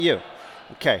You.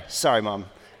 Okay, sorry, Mom.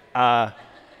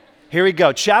 Here we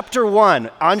go. Chapter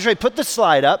 1. Andre, put the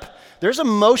slide up. There's a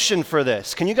motion for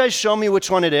this. Can you guys show me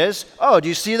which one it is? Oh, do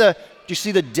you see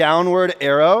the downward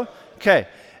arrow? Okay.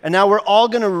 And now we're all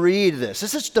going to read this.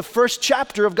 This is the first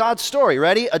chapter of God's story.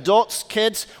 Ready? Adults,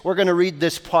 kids, we're going to read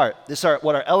this part. This is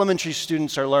what our elementary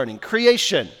students are learning.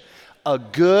 Creation. A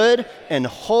good and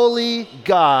holy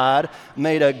God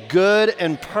made a good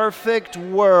and perfect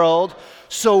world,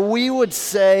 so we would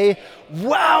say,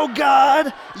 "Wow,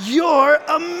 God, you're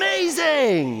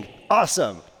amazing."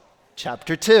 Awesome.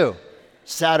 Chapter 2,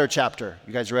 sadder chapter.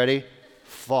 You guys ready?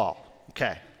 Fall.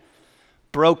 Okay.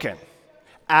 Broken.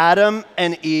 Adam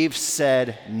and Eve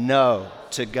said no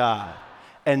to God,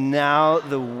 and now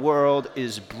the world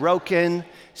is broken.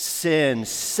 Sin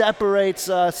separates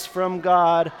us from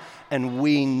God, and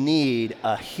we need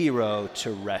a hero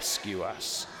to rescue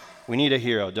us. We need a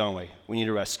hero, don't we? We need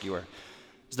a rescuer.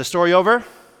 Is the story over?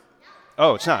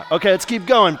 Oh, it's not. Okay, let's keep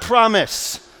going.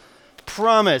 Promise.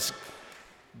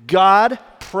 God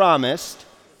promised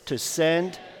to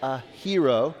send a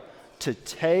hero to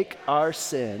take our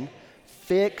sin,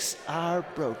 fix our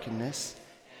brokenness.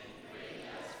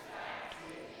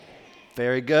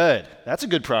 Very good. That's a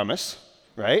good promise,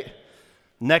 right?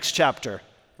 Next chapter,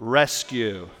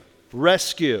 rescue.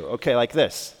 Okay, like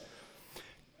this.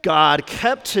 God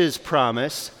kept his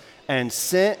promise and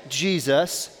sent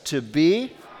Jesus to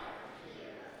be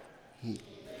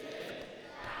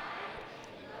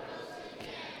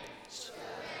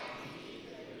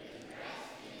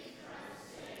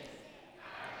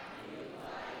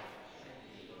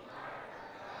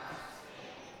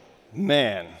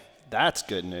Man, that's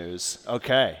good news.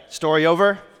 Okay, story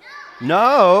over?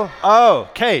 No? Oh,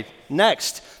 okay,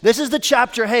 next. This is the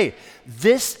chapter, hey,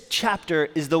 this chapter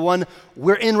is the one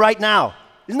we're in right now.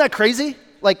 Isn't that crazy?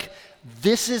 Like,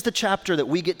 this is the chapter that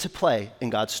we get to play in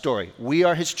God's story. We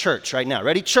are his church right now.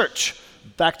 Ready? Church.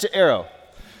 Back to arrow.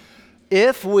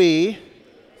 If we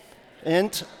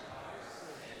and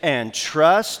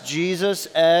trust Jesus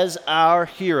as our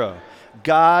hero,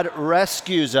 God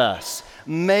rescues us,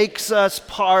 makes us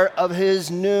part of his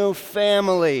new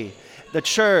family, the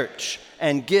church,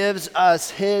 and gives us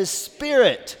his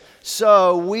spirit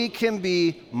so we can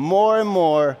be more and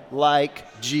more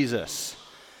like Jesus.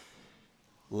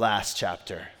 Last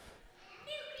chapter.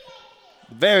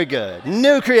 Very good.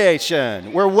 New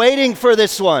creation. We're waiting for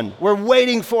this one. We're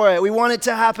waiting for it. We want it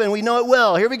to happen. We know it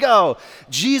will. Here we go.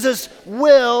 Jesus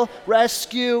will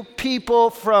rescue people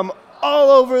from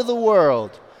all over the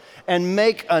world and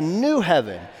make a new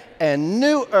heaven and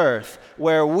new earth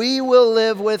where we will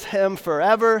live with him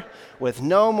forever with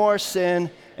no more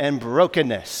sin and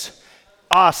brokenness.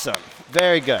 Awesome.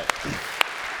 Very good.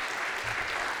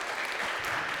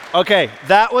 Okay,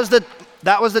 that was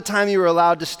the time you were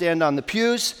allowed to stand on the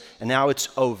pews, and now it's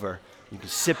over. You can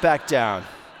sit back down.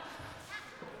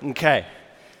 Okay.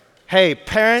 Hey,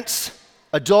 parents,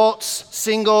 adults,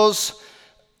 singles,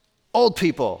 old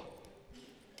people.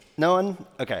 No one?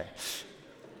 Okay.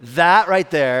 That right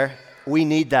there, we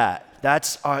need that.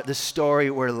 That's the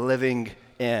story we're living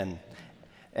in.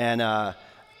 And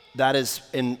that is,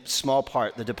 in small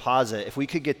part, the deposit. If we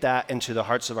could get that into the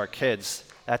hearts of our kids,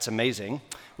 that's amazing.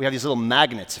 We have these little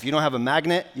magnets. If you don't have a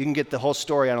magnet, you can get the whole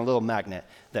story on a little magnet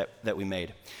that we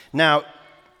made. Now,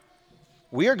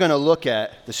 we are going to look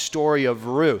at the story of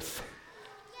Ruth.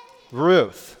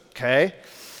 Ruth, okay?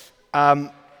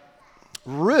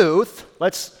 Ruth,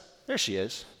 there she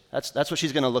is. That's what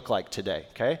she's going to look like today,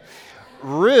 okay?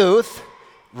 Ruth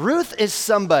is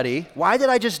somebody, why did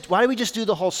we just do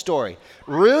the whole story?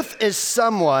 Ruth is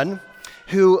someone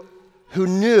who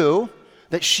knew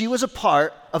that she was a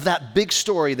part of that big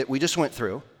story that we just went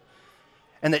through,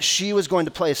 and that she was going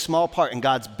to play a small part in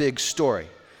God's big story.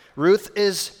 Ruth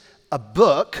is a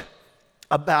book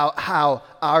about how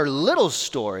our little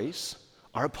stories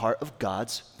are a part of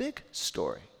God's big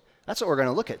story. That's what we're going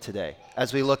to look at today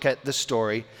as we look at the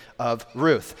story of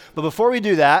Ruth. But before we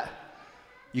do that,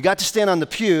 you got to stand on the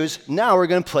pews. Now we're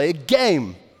going to play a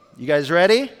game. You guys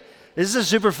ready? This is a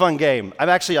super fun game. I'm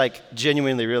actually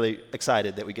genuinely really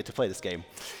excited that we get to play this game.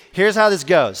 Here's how this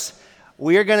goes.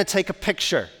 We are going to take a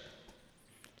picture.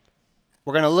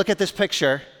 We're going to look at this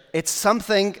picture. It's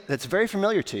something that's very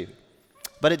familiar to you,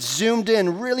 but it's zoomed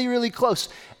in really, really close,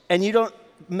 and you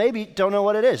maybe don't know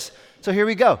what it is. So here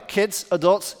we go. Kids,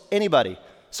 adults, anybody.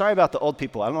 Sorry about the old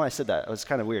people. I don't know why I said that. It was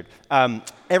kind of weird.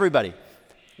 Everybody,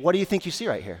 what do you think you see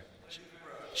right here?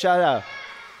 Shout out.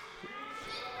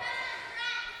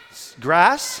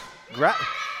 Grass?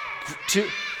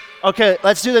 Okay,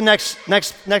 let's do the next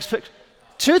picture.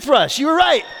 Toothbrush. You were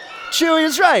right. Chewy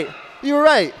is right. You were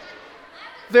right.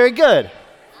 Very good.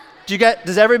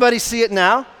 Does everybody see it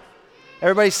now?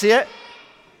 Everybody see it?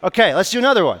 Okay, let's do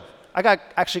another one. I got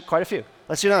actually quite a few.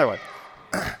 Let's do another one.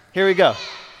 Here we go.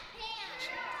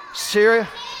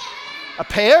 A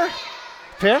pear?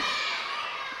 Pear?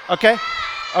 Okay,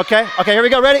 here we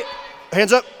go. Ready?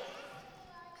 Hands up.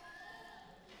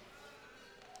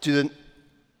 Do the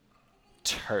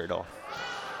turtle.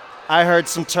 I heard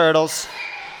some turtles.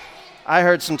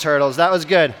 That was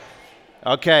good.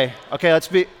 Okay, let's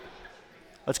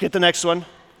get the next one.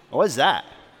 What is that?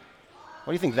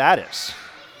 What do you think that is?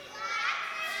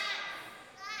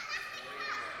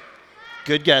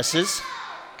 Good guesses.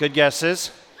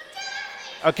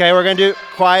 Okay, we're going to do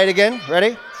quiet again.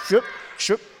 Ready? Shoop,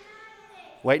 shoop.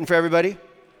 Waiting for everybody.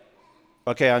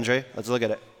 Okay, Andre, let's look at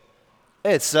it.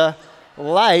 It's a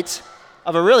light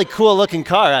of a really cool looking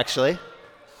car, actually.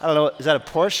 I don't know, is that a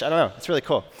Porsche? I don't know, it's really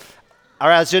cool. All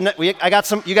right, let's do it. I got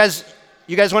some, you guys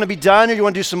want to be done or you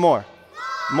want to do some more?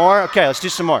 More? Okay, let's do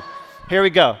some more. Here we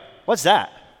go. What's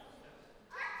that?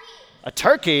 A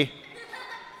turkey?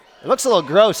 It looks a little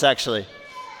gross, actually.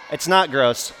 It's not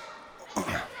gross.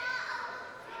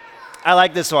 I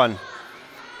like this one.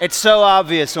 It's so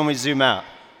obvious when we zoom out.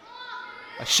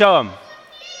 Show them.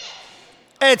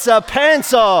 It's a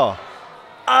pencil.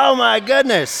 Oh my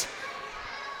goodness.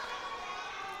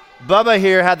 Bubba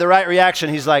here had the right reaction.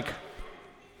 He's like,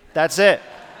 that's it.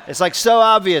 It's like so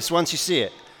obvious once you see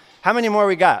it. How many more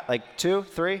we got? Like 2,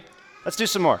 3? Let's do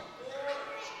some more.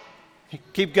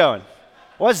 Keep going.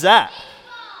 What's that?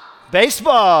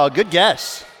 Baseball. Good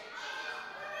guess.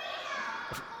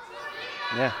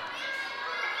 Yeah.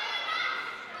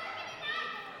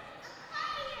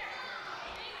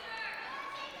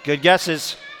 Good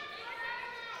guesses.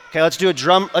 Okay, let's do a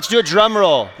drum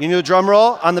roll. You do a drum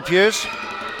roll on the pews?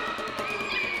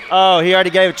 Oh, he already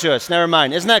gave it to us. Never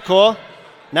mind. Isn't that cool?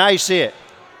 Now you see it.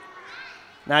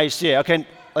 Okay,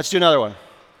 let's do another one.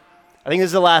 I think this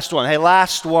is the last one. Hey,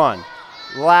 last one.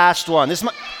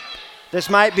 This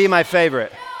might be my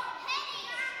favorite.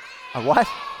 A what?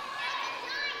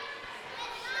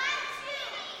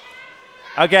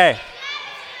 Okay.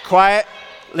 Quiet.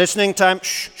 Listening time.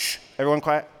 Shh. Everyone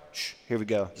quiet. Shh. Here we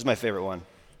go. This is my favorite one.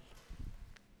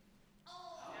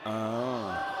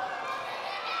 Oh.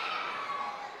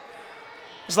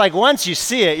 It's like once you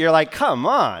see it, you're like, come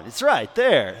on. It's right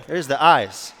there. There's the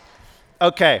eyes.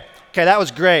 Okay, that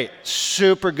was great.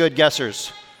 Super good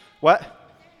guessers. What?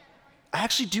 I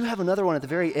actually do have another one at the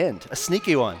very end, a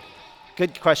sneaky one.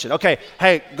 Good question. Okay,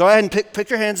 hey, go ahead and pick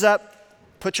your hands up.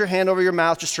 Put your hand over your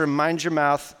mouth just to remind your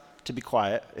mouth to be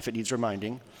quiet if it needs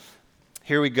reminding.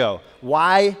 Here we go.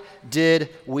 Why did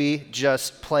we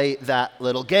just play that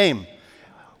little game?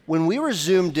 When we were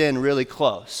zoomed in really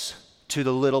close to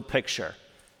the little picture,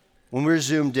 when we were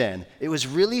zoomed in, it was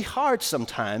really hard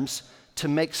sometimes to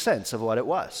make sense of what it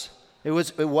was. It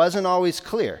wasn't always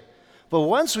clear. But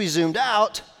once we zoomed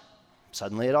out,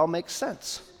 suddenly it all makes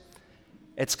sense.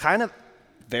 It's kind of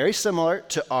very similar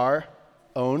to our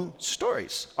own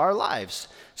stories, our lives.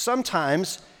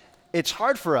 Sometimes it's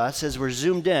hard for us as we're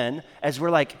zoomed in, as we're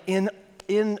like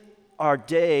in our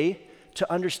day,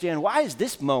 to understand, why is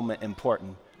this moment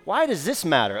important? Why does this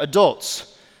matter?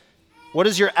 Adults, what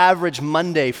does your average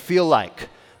Monday feel like?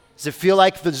 Does it feel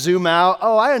like the zoom out,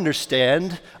 oh, I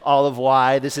understand all of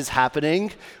why this is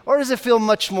happening? Or does it feel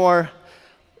much more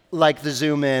like the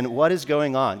zoom in, what is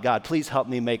going on? God, please help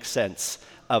me make sense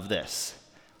of this.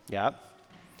 Yeah.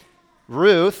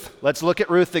 Ruth, let's look at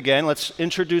Ruth again. Let's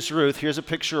introduce Ruth. Here's a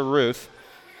picture of Ruth.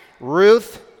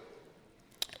 Ruth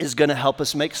is going to help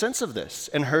us make sense of this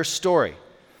and her story.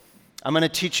 I'm going to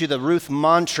teach you the Ruth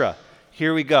mantra.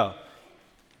 Here we go.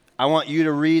 I want you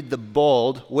to read the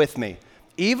bold with me.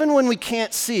 Even when we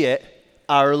can't see it,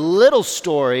 our little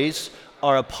stories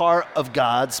are a part of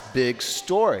God's big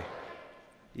story.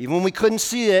 Even when we couldn't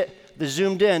see it, the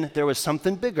zoomed in, there was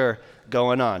something bigger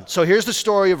going on. So here's the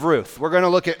story of Ruth. We're going to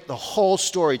look at the whole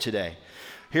story today.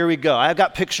 Here we go. I've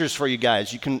got pictures for you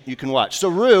guys. You can watch. So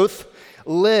Ruth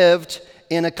lived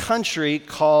in a country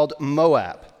called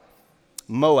Moab.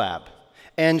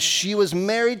 And she was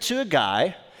married to a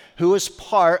guy who was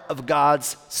part of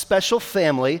God's special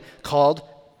family called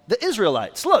the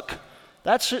Israelites. Look,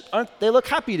 they look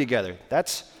happy together.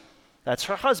 That's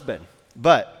her husband.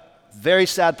 But very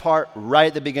sad part right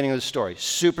at the beginning of the story.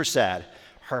 Super sad.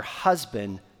 Her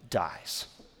husband dies.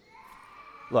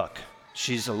 Look,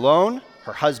 she's alone.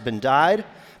 Her husband died.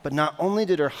 But not only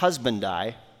did her husband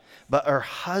die, but her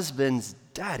husband's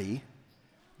daddy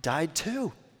died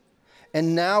too.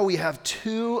 And now we have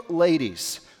two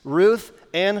ladies, Ruth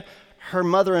and her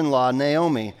mother-in-law,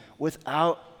 Naomi,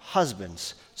 without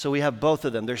husbands. So we have both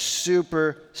of them. They're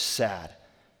super sad.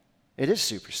 It is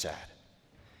super sad.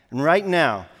 And right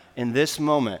now, in this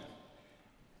moment,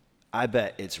 I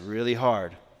bet it's really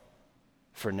hard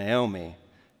for Naomi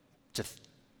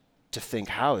to think,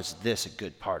 how is this a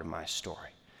good part of my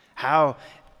story? How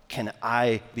can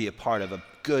I be a part of a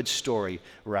good story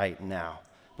right now?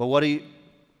 But what do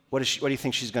you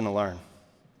think she's going to learn?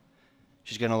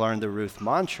 She's going to learn the Ruth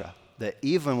mantra, that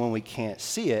even when we can't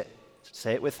see it,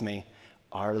 say it with me,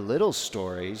 our little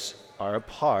stories are a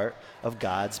part of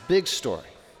God's big story.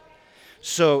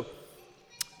 So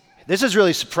this is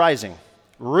really surprising.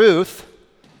 Ruth,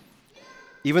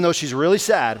 even though she's really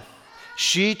sad,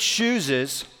 she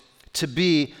chooses to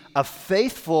be a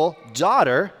faithful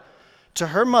daughter to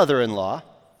her mother-in-law,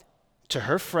 to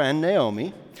her friend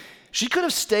Naomi. She could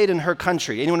have stayed in her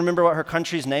country. Anyone remember what her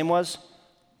country's name was?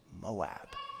 Moab.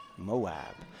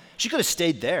 She could have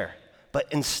stayed there, but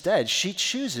instead she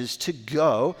chooses to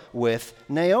go with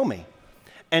Naomi.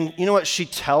 And you know what she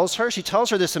tells her? She tells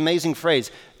her this amazing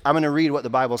phrase. I'm going to read what the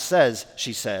Bible says.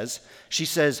 She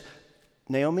says,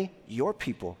 Naomi, your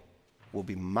people will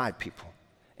be my people,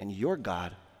 and your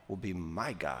God will be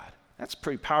my God. That's a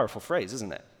pretty powerful phrase,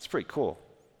 isn't it? It's pretty cool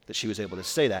that she was able to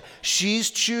say that.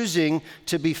 She's choosing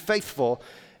to be faithful,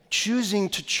 choosing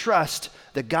to trust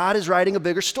that God is writing a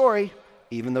bigger story,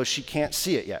 even though she can't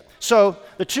see it yet. So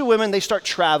the two women, they start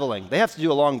traveling. They have to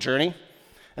do a long journey,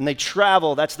 and they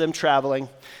travel. That's them traveling.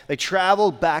 They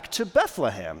travel back to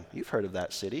Bethlehem. You've heard of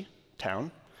that city,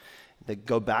 town. They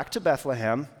go back to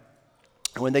Bethlehem,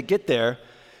 and when they get there,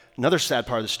 another sad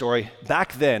part of the story,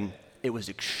 back then, it was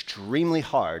extremely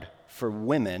hard for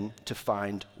women to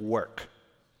find work.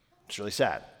 It's really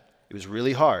sad. It was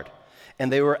really hard.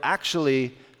 And they were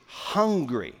actually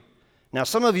hungry. Now,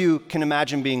 some of you can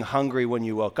imagine being hungry when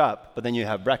you woke up, but then you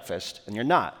have breakfast, and you're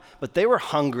not. But they were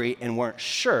hungry and weren't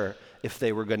sure if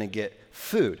they were going to get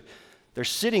food. They're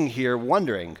sitting here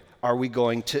wondering, are we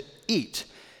going to eat?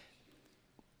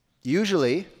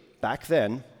 Usually, back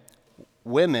then,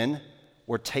 women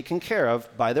were taken care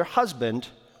of by their husband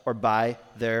or by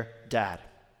their dad.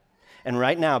 And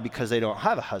right now, because they don't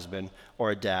have a husband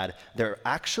or a dad, they're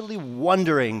actually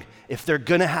wondering if they're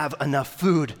going to have enough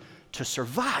food to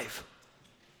survive.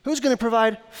 Who's going to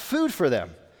provide food for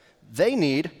them? They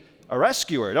need a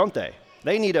rescuer, don't they?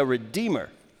 They need a redeemer.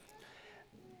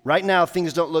 Right now,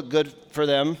 things don't look good for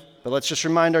them, but let's just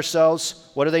remind ourselves,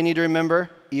 what do they need to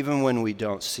remember? Even when we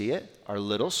don't see it, our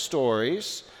little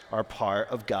stories are part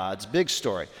of God's big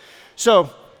story.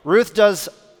 So Ruth does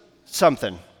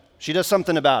something. She does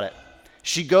something about it.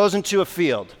 She goes into a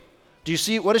field. Do you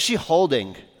see, what is she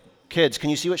holding? Kids, can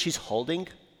you see what she's holding?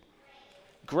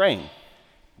 Grain.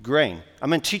 I'm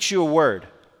going to teach you a word.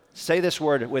 Say this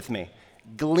word with me.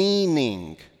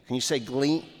 Gleaning. Can you say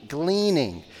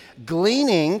gleaning?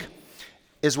 Gleaning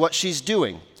is what she's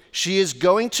doing. She is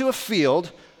going to a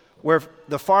field where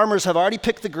the farmers have already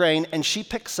picked the grain, and she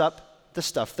picks up the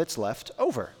stuff that's left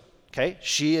over. Okay?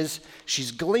 She's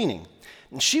gleaning.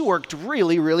 And she worked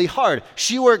really, really hard.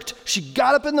 She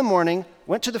got up in the morning,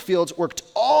 went to the fields, worked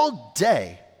all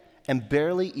day, and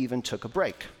barely even took a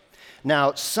break.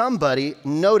 Now, somebody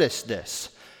noticed this.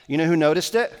 You know who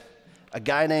noticed it? A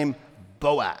guy named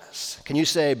Boaz. Can you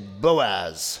say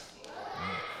Boaz?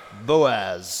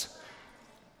 Boaz.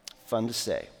 Fun to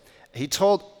say.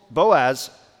 Boaz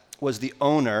was the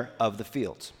owner of the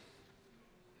fields.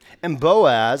 And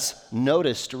Boaz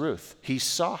noticed Ruth. He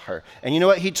saw her. And you know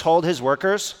what he told his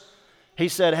workers? He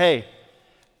said, hey,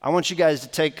 I want you guys to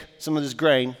take some of this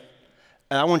grain,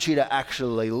 and I want you to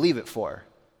actually leave it for her.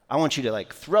 I want you to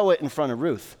throw it in front of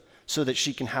Ruth so that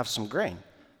she can have some grain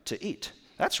to eat.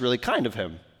 That's really kind of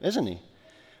him, isn't he?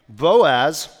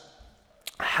 Boaz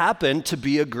happened to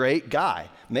be a great guy,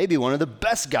 maybe one of the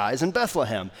best guys in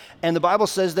Bethlehem. And the Bible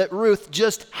says that Ruth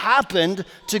just happened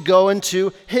to go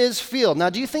into his field. Now,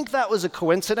 do you think that was a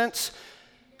coincidence?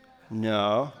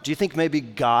 No. Do you think maybe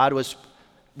God was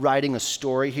writing a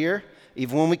story here?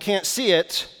 Even when we can't see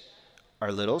it,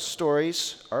 our little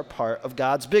stories are part of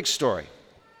God's big story.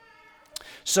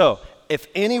 So, if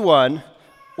anyone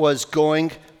was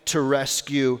going to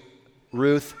rescue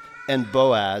Ruth and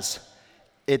Boaz,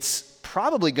 it's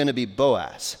probably going to be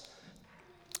Boaz.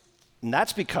 And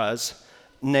that's because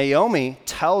Naomi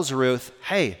tells Ruth,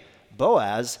 hey,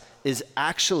 Boaz is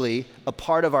actually a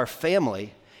part of our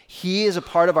family. He is a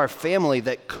part of our family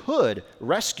that could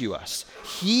rescue us.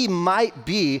 He might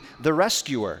be the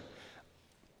rescuer,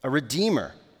 a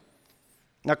redeemer.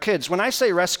 Now, kids, when I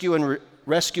say rescuer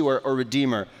or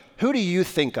redeemer, who do you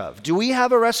think of? Do we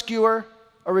have a rescuer,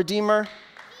 a redeemer?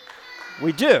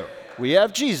 We do. We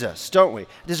have Jesus, don't we?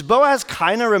 Does Boaz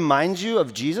kind of remind you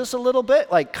of Jesus a little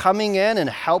bit? Like coming in and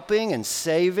helping and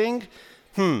saving?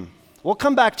 We'll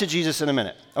come back to Jesus in a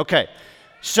minute. Okay,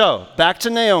 so back to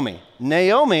Naomi.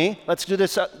 Naomi, let's do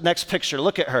this next picture.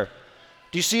 Look at her.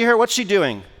 Do you see her? What's she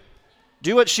doing?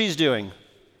 Do what she's doing.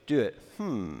 Do it.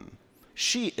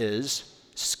 She is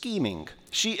scheming.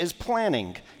 She is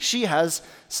planning. She has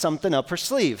something up her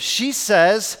sleeve. She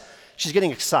says, she's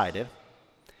getting excited,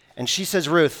 and she says,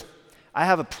 Ruth, I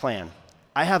have a plan.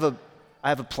 I have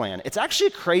a plan. It's actually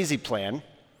a crazy plan,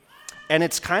 and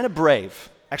it's kind of brave.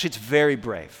 Actually, it's very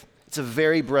brave. It's a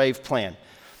very brave plan.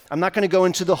 I'm not going to go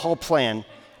into the whole plan.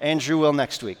 Andrew will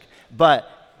next week. But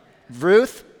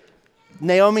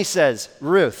Naomi says,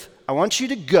 Ruth, I want you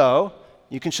to go.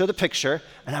 You can show the picture,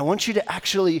 and I want you to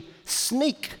actually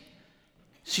sneak.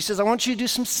 She says, I want you to do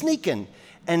some sneaking.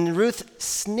 And Ruth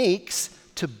sneaks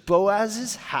to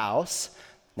Boaz's house.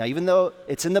 Now, even though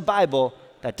it's in the Bible,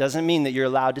 that doesn't mean that you're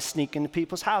allowed to sneak into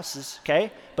people's houses,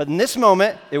 okay? But in this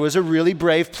moment, it was a really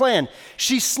brave plan.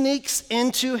 She sneaks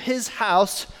into his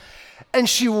house, and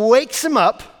she wakes him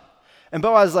up, and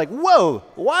Boaz is like, whoa,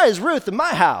 why is Ruth in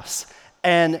my house?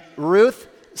 And Ruth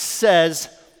says,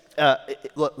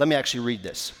 let me actually read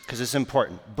this, because it's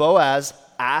important. Boaz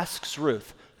asks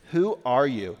Ruth, who are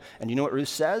you? And you know what Ruth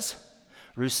says?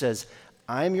 Ruth says,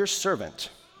 I'm your servant.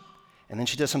 And then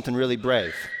she does something really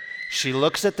brave. She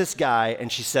looks at this guy and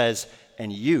she says,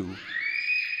 and you,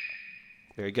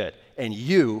 very good, and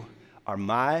you are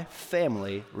my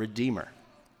family redeemer.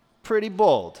 Pretty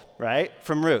bold, right?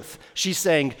 From Ruth. She's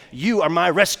saying, you are my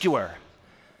rescuer.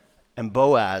 And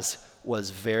Boaz was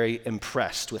very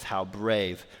impressed with how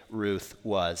brave Ruth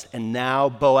was. And now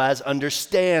Boaz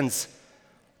understands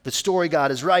the story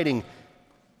God is writing.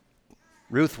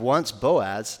 Ruth wants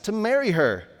Boaz to marry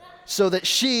her so that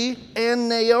she and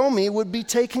Naomi would be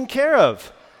taken care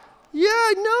of. Yeah,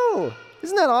 I know.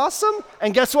 Isn't that awesome?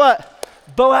 And guess what?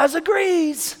 Boaz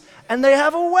agrees, and they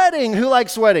have a wedding. Who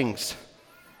likes weddings?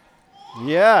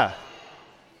 Yeah,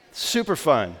 super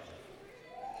fun.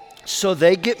 So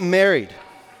they get married.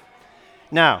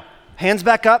 Now, hands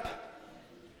back up.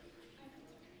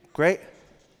 Great.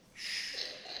 Shh.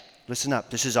 Listen up.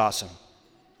 This is awesome.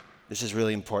 This is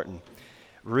really important.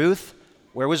 Ruth,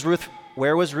 where was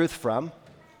Ruth from?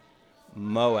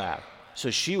 Moab. So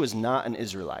she was not an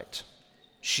Israelite.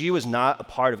 She was not a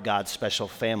part of God's special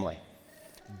family.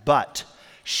 But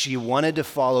she wanted to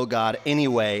follow God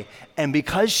anyway, and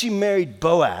because she married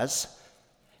Boaz,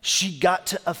 she got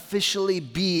to officially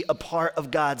be a part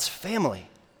of God's family.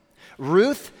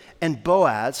 Ruth and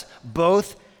Boaz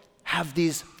both have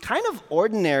these kind of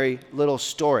ordinary little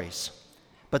stories,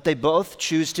 but they both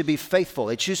choose to be faithful.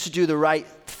 They choose to do the right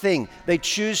thing. They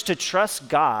choose to trust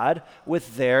God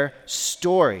with their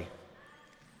story.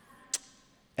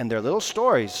 And their little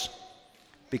stories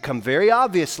become very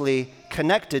obviously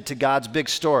connected to God's big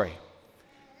story.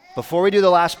 Before we do the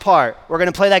last part, we're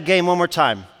going to play that game one more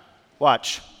time.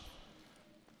 Watch.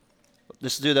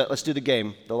 Let's do the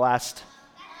game. The last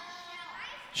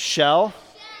shell,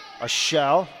 a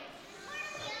shell,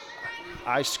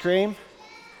 ice cream.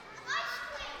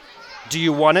 Do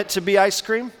you want it to be ice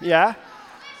cream? Yeah?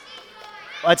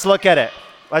 Let's look at it.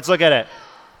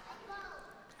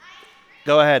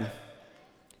 Go ahead.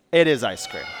 It is ice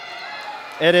cream.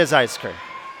 It is ice cream.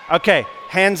 Okay,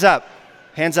 hands up.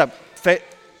 Hands up.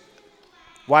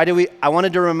 I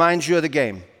wanted to remind you of the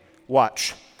game.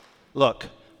 Watch. Look,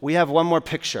 we have one more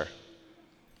picture.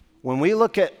 When we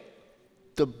look at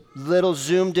the little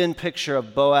zoomed in picture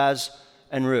of Boaz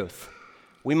and Ruth,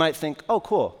 we might think, oh,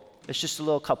 cool. It's just a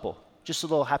little couple. Just a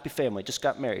little happy family. Just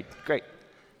got married. Great.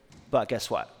 But guess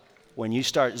what? When you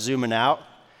start zooming out,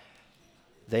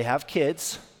 they have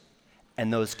kids,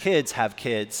 and those kids have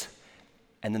kids,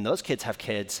 and then those kids have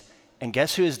kids, and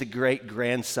guess who is the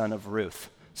great-grandson of Ruth?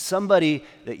 Somebody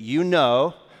that you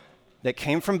know that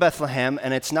came from Bethlehem,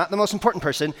 and it's not the most important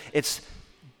person. It's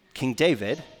King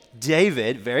David.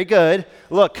 David, very good.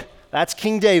 Look, that's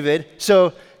King David.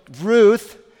 So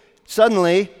Ruth,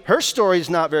 suddenly, her story is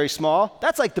not very small.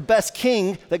 That's like the best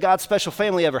king that God's special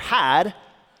family ever had.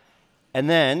 And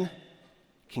then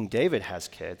King David has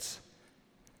kids,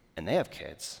 and they have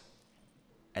kids,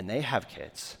 and they have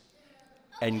kids.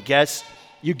 And guess,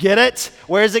 you get it?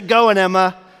 Where is it going,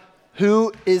 Emma?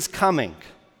 Who is coming?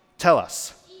 Tell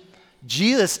us.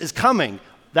 Jesus is coming.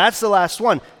 That's the last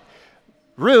one.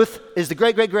 Ruth is the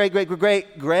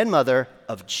great-great-great-great-great-grandmother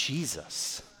of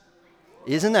Jesus.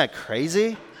 Isn't that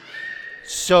crazy?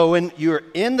 So when you're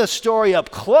in the story up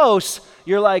close,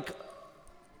 you're like,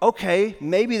 okay,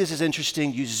 maybe this is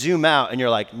interesting. You zoom out and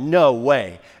you're like, no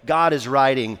way. God is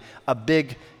writing a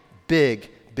big, big,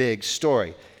 big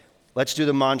story. Let's do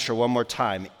the mantra one more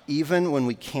time. Even when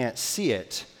we can't see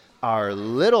it, our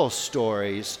little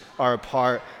stories are a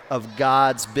part of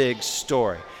God's big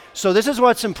story. So this is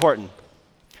what's important.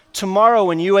 Tomorrow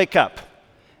when you wake up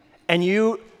and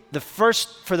you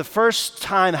for the first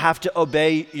time have to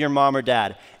obey your mom or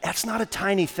dad, that's not a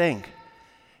tiny thing.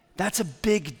 That's a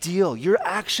big deal. You're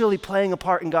actually playing a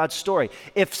part in God's story.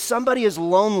 If somebody is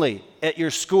lonely at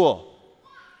your school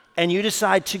and you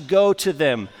decide to go to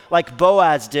them like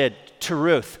Boaz did to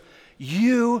Ruth,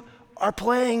 you are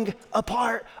playing a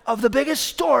part of the biggest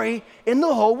story in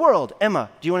the whole world. Emma,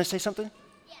 do you want to say something?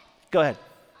 Yeah. Go ahead.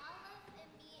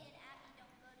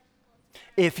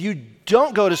 If you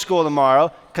don't go to school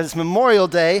tomorrow, because it's Memorial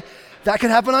Day, that could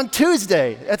happen on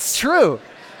Tuesday. That's true.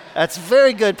 That's a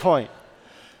very good point.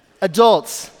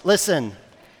 Adults, listen.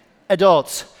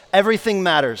 Adults, everything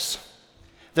matters.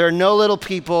 There are no little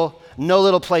people, no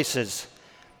little places.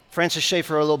 Francis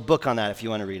Schaeffer wrote a little book on that if you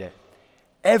want to read it.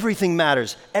 Everything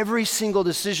matters. Every single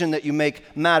decision that you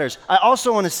make matters. I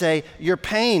also want to say your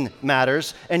pain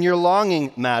matters and your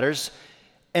longing matters,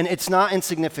 and it's not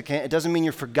insignificant. It doesn't mean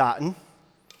you're forgotten.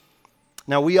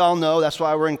 Now, we all know, that's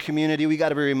why we're in community, we got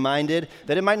to be reminded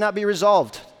that it might not be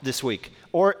resolved this week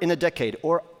or in a decade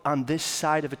or on this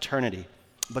side of eternity,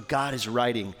 but God is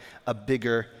writing a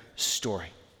bigger story.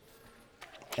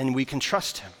 And we can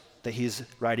trust him that he's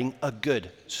writing a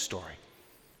good story.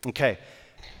 Okay,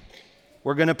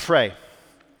 we're going to pray.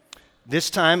 This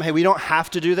time, hey, we don't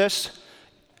have to do this,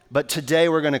 but today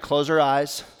we're going to close our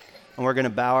eyes and we're going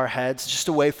to bow our heads, just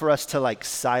a way for us to like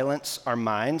silence our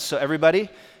minds. So everybody,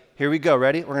 here we go.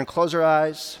 Ready? We're going to close our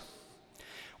eyes.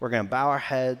 We're going to bow our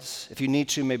heads. If you need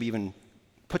to, maybe even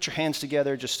put your hands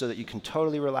together just so that you can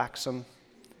totally relax them.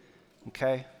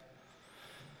 Okay?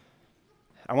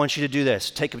 I want you to do this.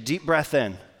 Take a deep breath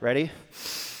in. Ready?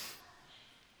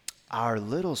 Our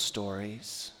little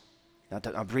stories, now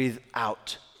breathe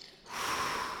out,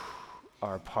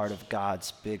 are part of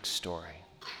God's big story.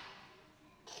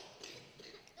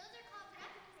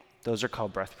 Those are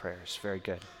called breath prayers. Very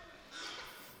good.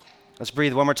 Let's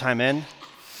breathe one more time in.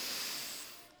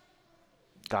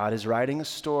 God is writing a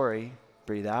story.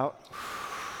 Breathe out.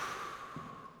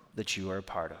 That you are a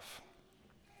part of.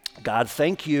 God,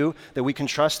 thank you that we can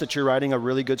trust that you're writing a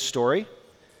really good story.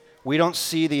 We don't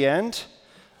see the end,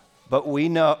 but we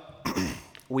know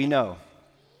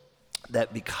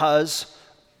that because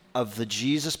of the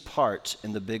Jesus part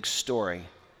in the big story,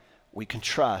 we can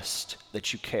trust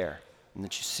that you care and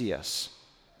that you see us.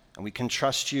 And we can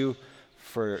trust you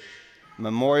for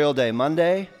Memorial Day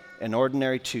Monday and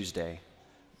Ordinary Tuesday,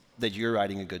 that you're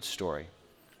writing a good story.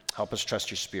 Help us trust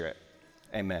your Spirit.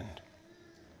 Amen.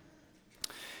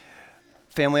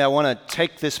 Family, I want to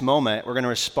take this moment. We're going to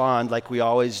respond like we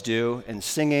always do in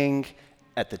singing,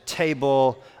 at the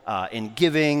table, in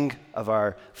giving of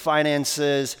our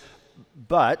finances.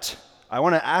 But I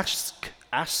want to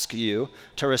ask you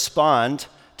to respond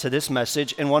to this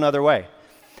message in one other way.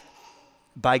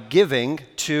 By giving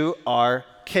to our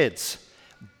kids.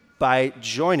 By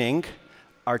joining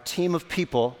our team of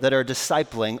people that are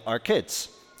discipling our kids.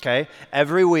 Okay?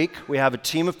 Every week we have a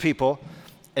team of people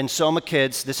in Soma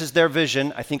Kids. This is their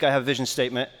vision. I think I have a vision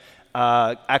statement.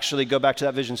 Actually, go back to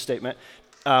that vision statement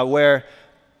where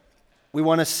we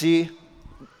want to see,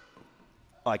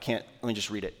 let me just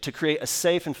read it. To create a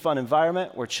safe and fun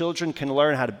environment where children can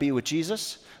learn how to be with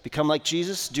Jesus, become like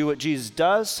Jesus, do what Jesus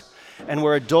does, and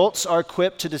where adults are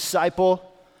equipped to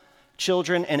disciple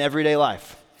children in everyday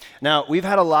life. Now, we've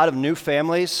had a lot of new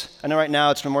families. I know right now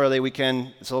it's Memorial Day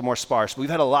weekend, it's a little more sparse, but we've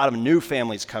had a lot of new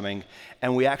families coming,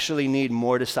 and we actually need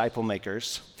more disciple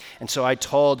makers. And so I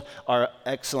told our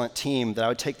excellent team that I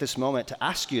would take this moment to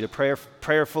ask you to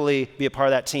prayerfully be a part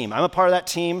of that team. I'm a part of that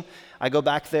team. I go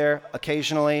back there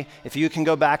occasionally. If you can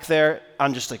go back there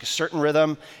on just like a certain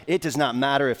rhythm, it does not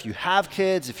matter if you have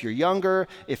kids, if you're younger,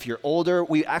 if you're older.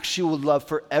 We actually would love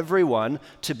for everyone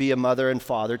to be a mother and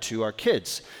father to our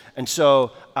kids. And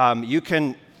so you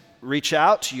can reach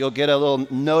out. You'll get a little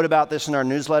note about this in our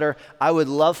newsletter. I would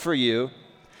love for you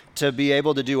to be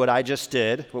able to do what I just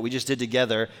did, what we just did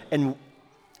together, and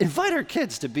invite our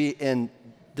kids to be in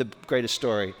the greatest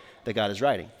story that God is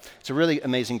writing. It's a really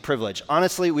amazing privilege.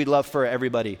 Honestly, we'd love for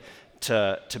everybody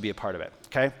to be a part of it,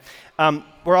 okay?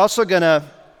 We're also going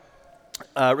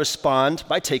to respond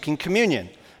by taking communion.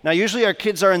 Now, usually our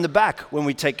kids are in the back when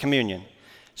we take communion.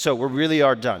 So we really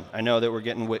are done. I know that we're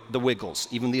getting the wiggles,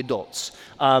 even the adults.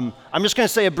 I'm just going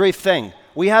to say a brief thing.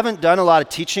 We haven't done a lot of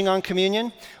teaching on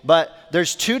communion, but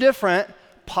there's two different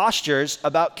postures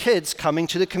about kids coming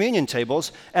to the communion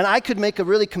tables, and I could make a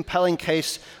really compelling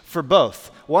case for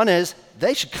both. One is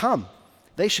they should come.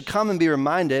 They should come and be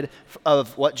reminded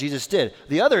of what Jesus did.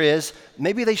 The other is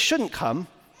maybe they shouldn't come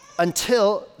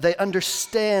until they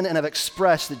understand and have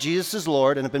expressed that Jesus is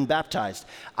Lord and have been baptized.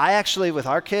 I actually, with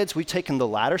our kids, we've taken the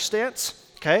latter stance,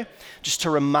 okay? Just to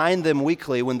remind them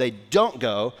weekly when they don't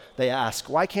go, they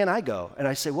ask, why can't I go? And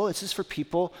I say, well, this is for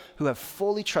people who have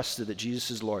fully trusted that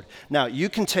Jesus is Lord. Now, you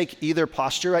can take either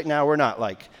posture right now. We're not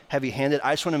like heavy-handed.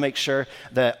 I just want to make sure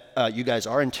that you guys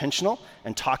are intentional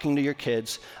and talking to your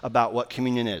kids about what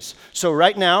communion is. So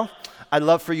right now, I'd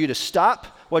love for you to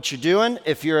stop what you're doing.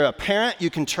 If you're a parent, you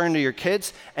can turn to your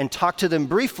kids and talk to them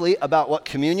briefly about what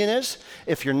communion is.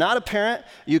 If you're not a parent,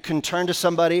 you can turn to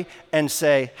somebody and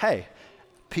say, hey,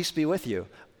 peace be with you.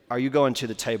 Are you going to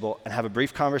the table? And have a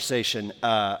brief conversation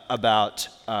about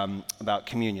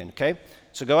communion, okay?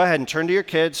 So go ahead and turn to your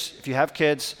kids, if you have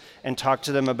kids, and talk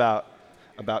to them about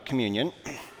communion.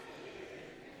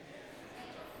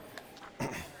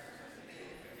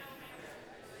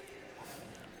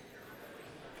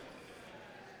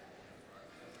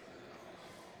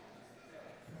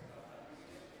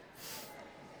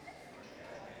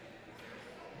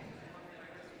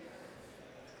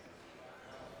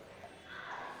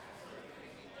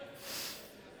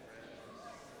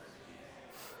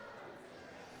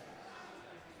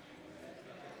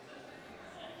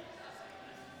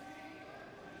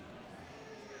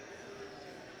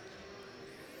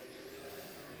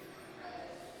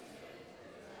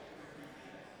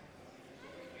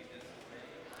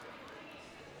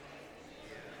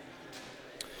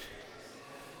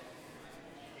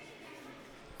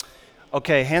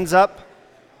 Okay, hands up,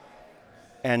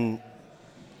 and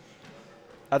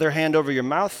other hand over your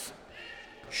mouth.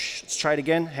 Let's try it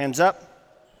again. Hands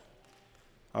up.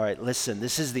 All right, listen,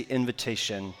 this is the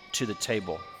invitation to the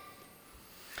table.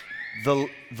 The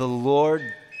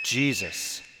Lord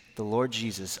Jesus,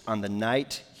 on the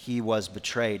night he was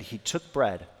betrayed, he took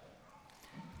bread,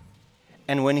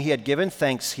 and when he had given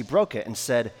thanks, he broke it and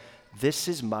said, "This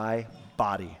is my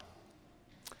body,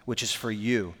 which is for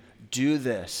you. Do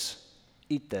this.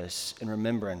 Eat this in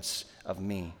remembrance of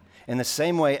me." In the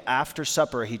same way, after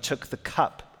supper, he took the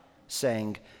cup,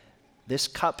 saying, "This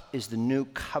cup is the new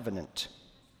covenant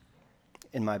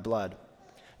in my blood.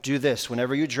 Do this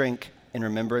whenever you drink in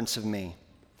remembrance of me.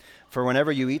 For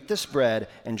whenever you eat this bread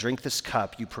and drink this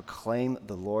cup, you proclaim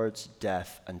the Lord's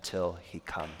death until he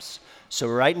comes." So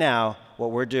right now,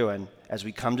 what we're doing as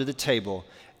we come to the table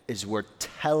is we're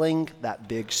telling that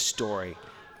big story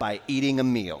by eating a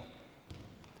meal.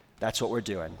 That's what we're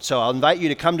doing. So I'll invite you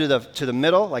to come to the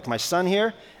middle, like my son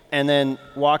here, and then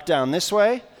walk down this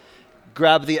way,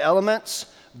 grab the elements,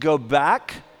 go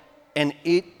back, and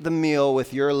eat the meal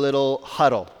with your little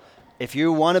huddle. If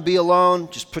you want to be alone,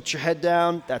 just put your head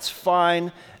down. That's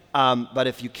fine. But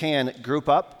if you can, group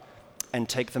up and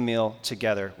take the meal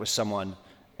together with someone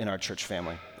in our church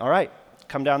family. All right,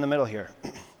 come down the middle here.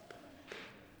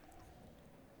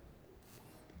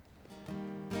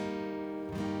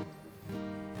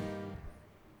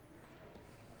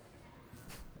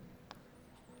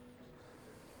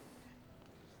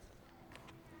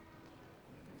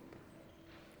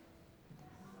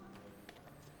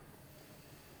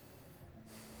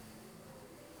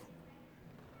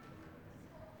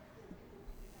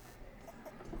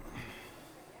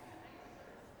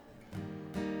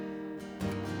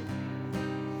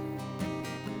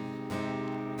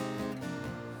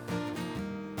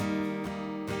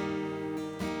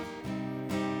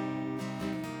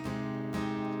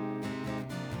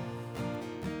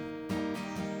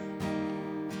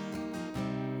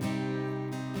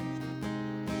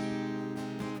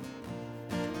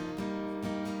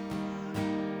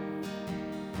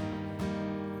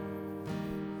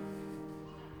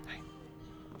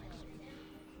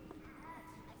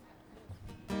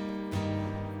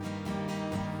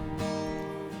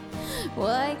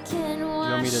 What can Do you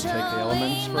want me to take the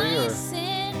elements for you?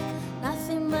 Okay.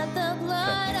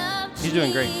 He's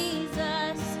doing great.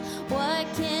 What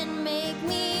can make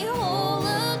me whole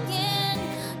again?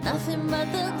 Nothing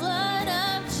but the blood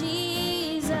of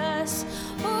Jesus.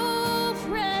 Oh,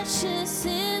 precious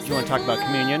is. Do you want to talk about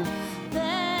communion?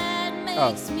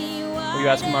 Were you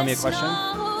asking Mommy a question?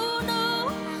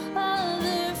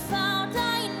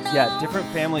 Yeah, different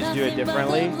families do it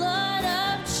differently.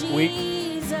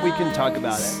 We can talk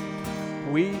about it.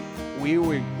 We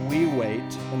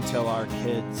wait until our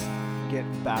kids get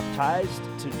baptized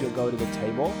to go to the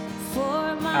table,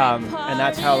 and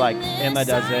that's how like Emma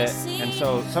does it. And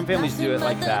so some families do it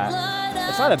like that.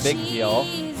 It's not a big deal,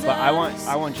 but I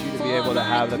want you to be able to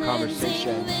have the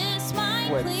conversation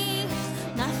with.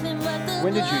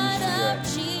 When did you used to do it?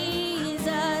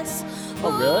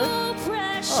 Oh really?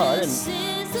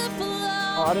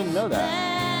 I didn't know that.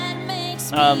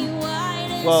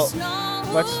 Well,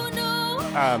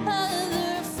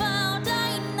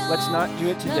 Let's not do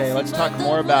it today. Let's talk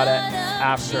more about it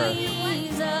after.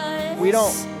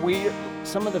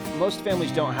 Most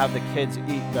families don't have the kids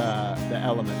eat the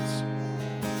elements.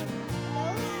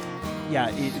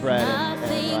 Yeah, eat bread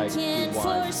and like eat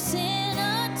wine.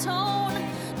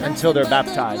 Until they're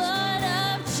baptized.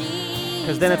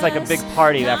 Because then it's like a big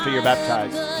party after you're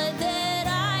baptized.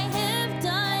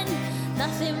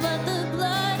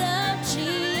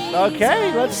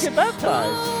 Okay, let's get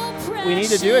baptized. We need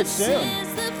to do it soon.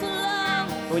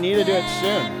 We need to do it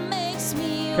soon.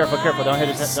 Careful, careful, don't hit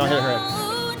her head.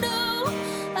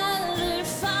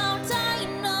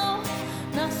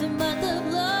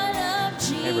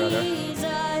 Hey, brother.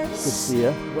 Good to see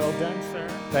you. Well done, sir.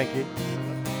 Thank you.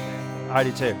 I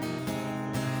do too.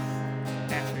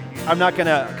 I'm not going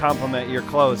to compliment your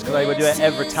clothes because I would do it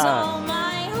every time.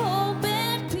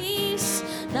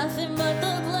 Nothing but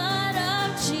the blood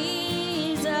of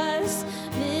Jesus.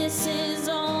 This is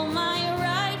all my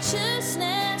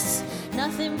righteousness.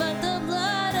 Nothing but the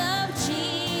blood of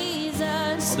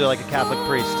Jesus. I'll do it like a Catholic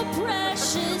priest. Oh,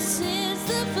 precious is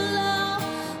the flow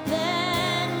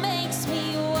that makes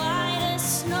me white as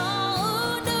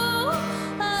snow. No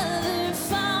other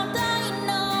fount I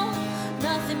know.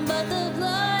 Nothing but the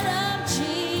blood of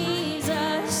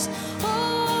Jesus.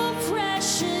 Oh,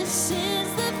 precious is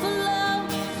the flow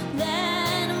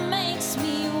that makes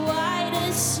me white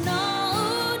as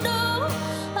snow. No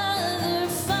other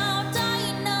fount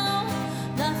I know.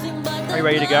 Nothing but the Are you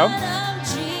ready to go? blood of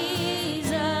Jesus.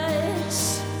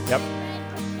 Yep.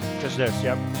 Just this,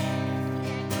 yep.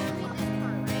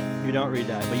 You don't read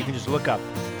that, but you can just look up.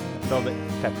 Okay.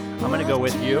 I'm going to go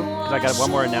with you because I got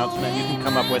one more announcement. You can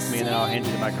come up with me and then I'll hand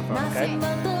you the microphone, okay? Nothing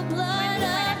but the blood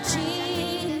of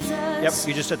Jesus. Yep,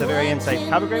 you just at the very end say,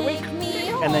 have a great week,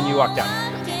 and then you walk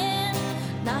down.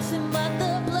 Nothing but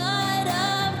the blood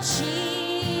of Jesus.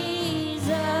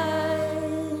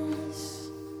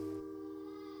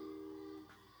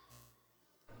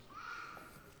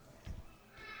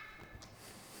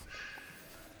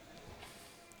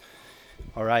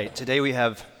 All right, today we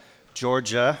have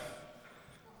Georgia,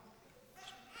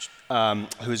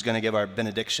 who's going to give our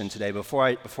benediction today.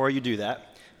 Before you do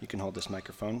that, you can hold this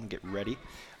microphone and get ready.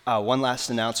 One last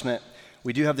announcement.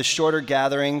 We do have the shorter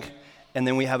gathering, and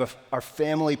then we have our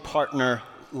family partner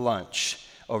lunch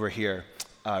over here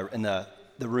in the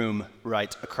room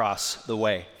right across the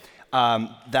way.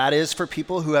 That is for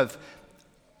people who have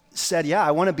said, yeah,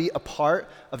 I want to be a part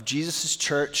of Jesus'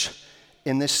 church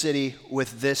in this city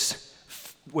with this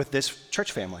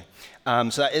church family.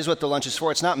 So that is what the lunch is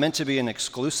for. It's not meant to be an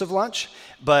exclusive lunch,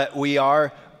 but we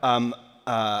are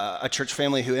a church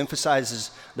family who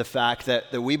emphasizes the fact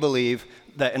that we believe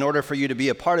that in order for you to be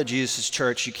a part of Jesus'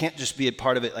 church, you can't just be a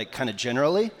part of it like kind of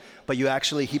generally, but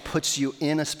he puts you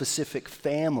in a specific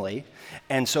family.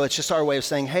 And so it's just our way of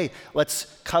saying, hey,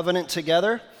 let's covenant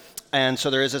together. And so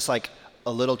there is this like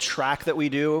a little track that we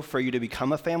do for you to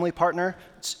become a family partner.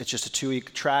 It's just a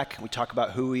 2-week track. We talk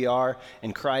about who we are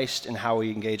in Christ and how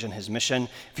we engage in his mission.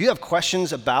 If you have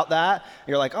questions about that,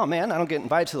 you're like, oh man, I don't get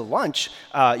invited to the lunch,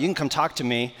 you can come talk to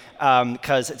me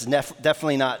because it's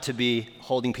definitely not to be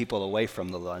holding people away from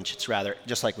the lunch. It's rather,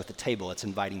 just like with the table, it's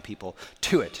inviting people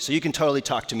to it. So you can totally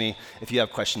talk to me if you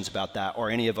have questions about that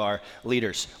or any of our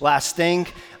leaders. Last thing,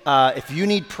 if you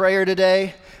need prayer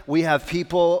today, we have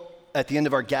people at the end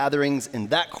of our gatherings in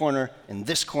that corner, in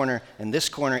this corner, in this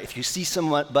corner. If you see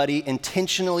somebody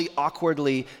intentionally,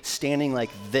 awkwardly standing like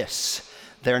this,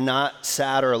 they're not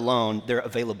sad or alone, they're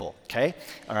available, okay?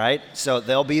 All right, so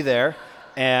they'll be there.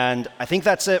 And I think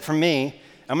that's it from me.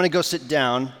 I'm gonna go sit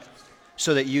down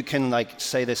so that you can like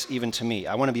say this even to me.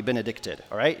 I wanna be benedicted,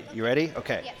 all right? You ready?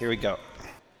 Okay, Yes. Here we go.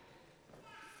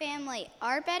 Family,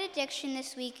 our benediction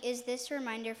this week is this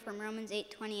reminder from Romans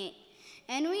 8:28.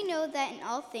 And we know that in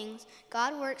all things,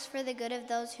 God works for the good of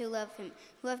those who love him,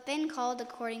 who have been called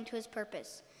according to his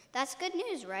purpose. That's good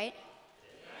news, right?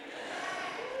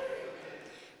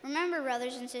 Remember,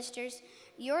 brothers and sisters,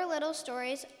 your little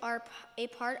stories are a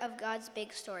part of God's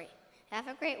big story. Have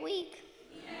a great week.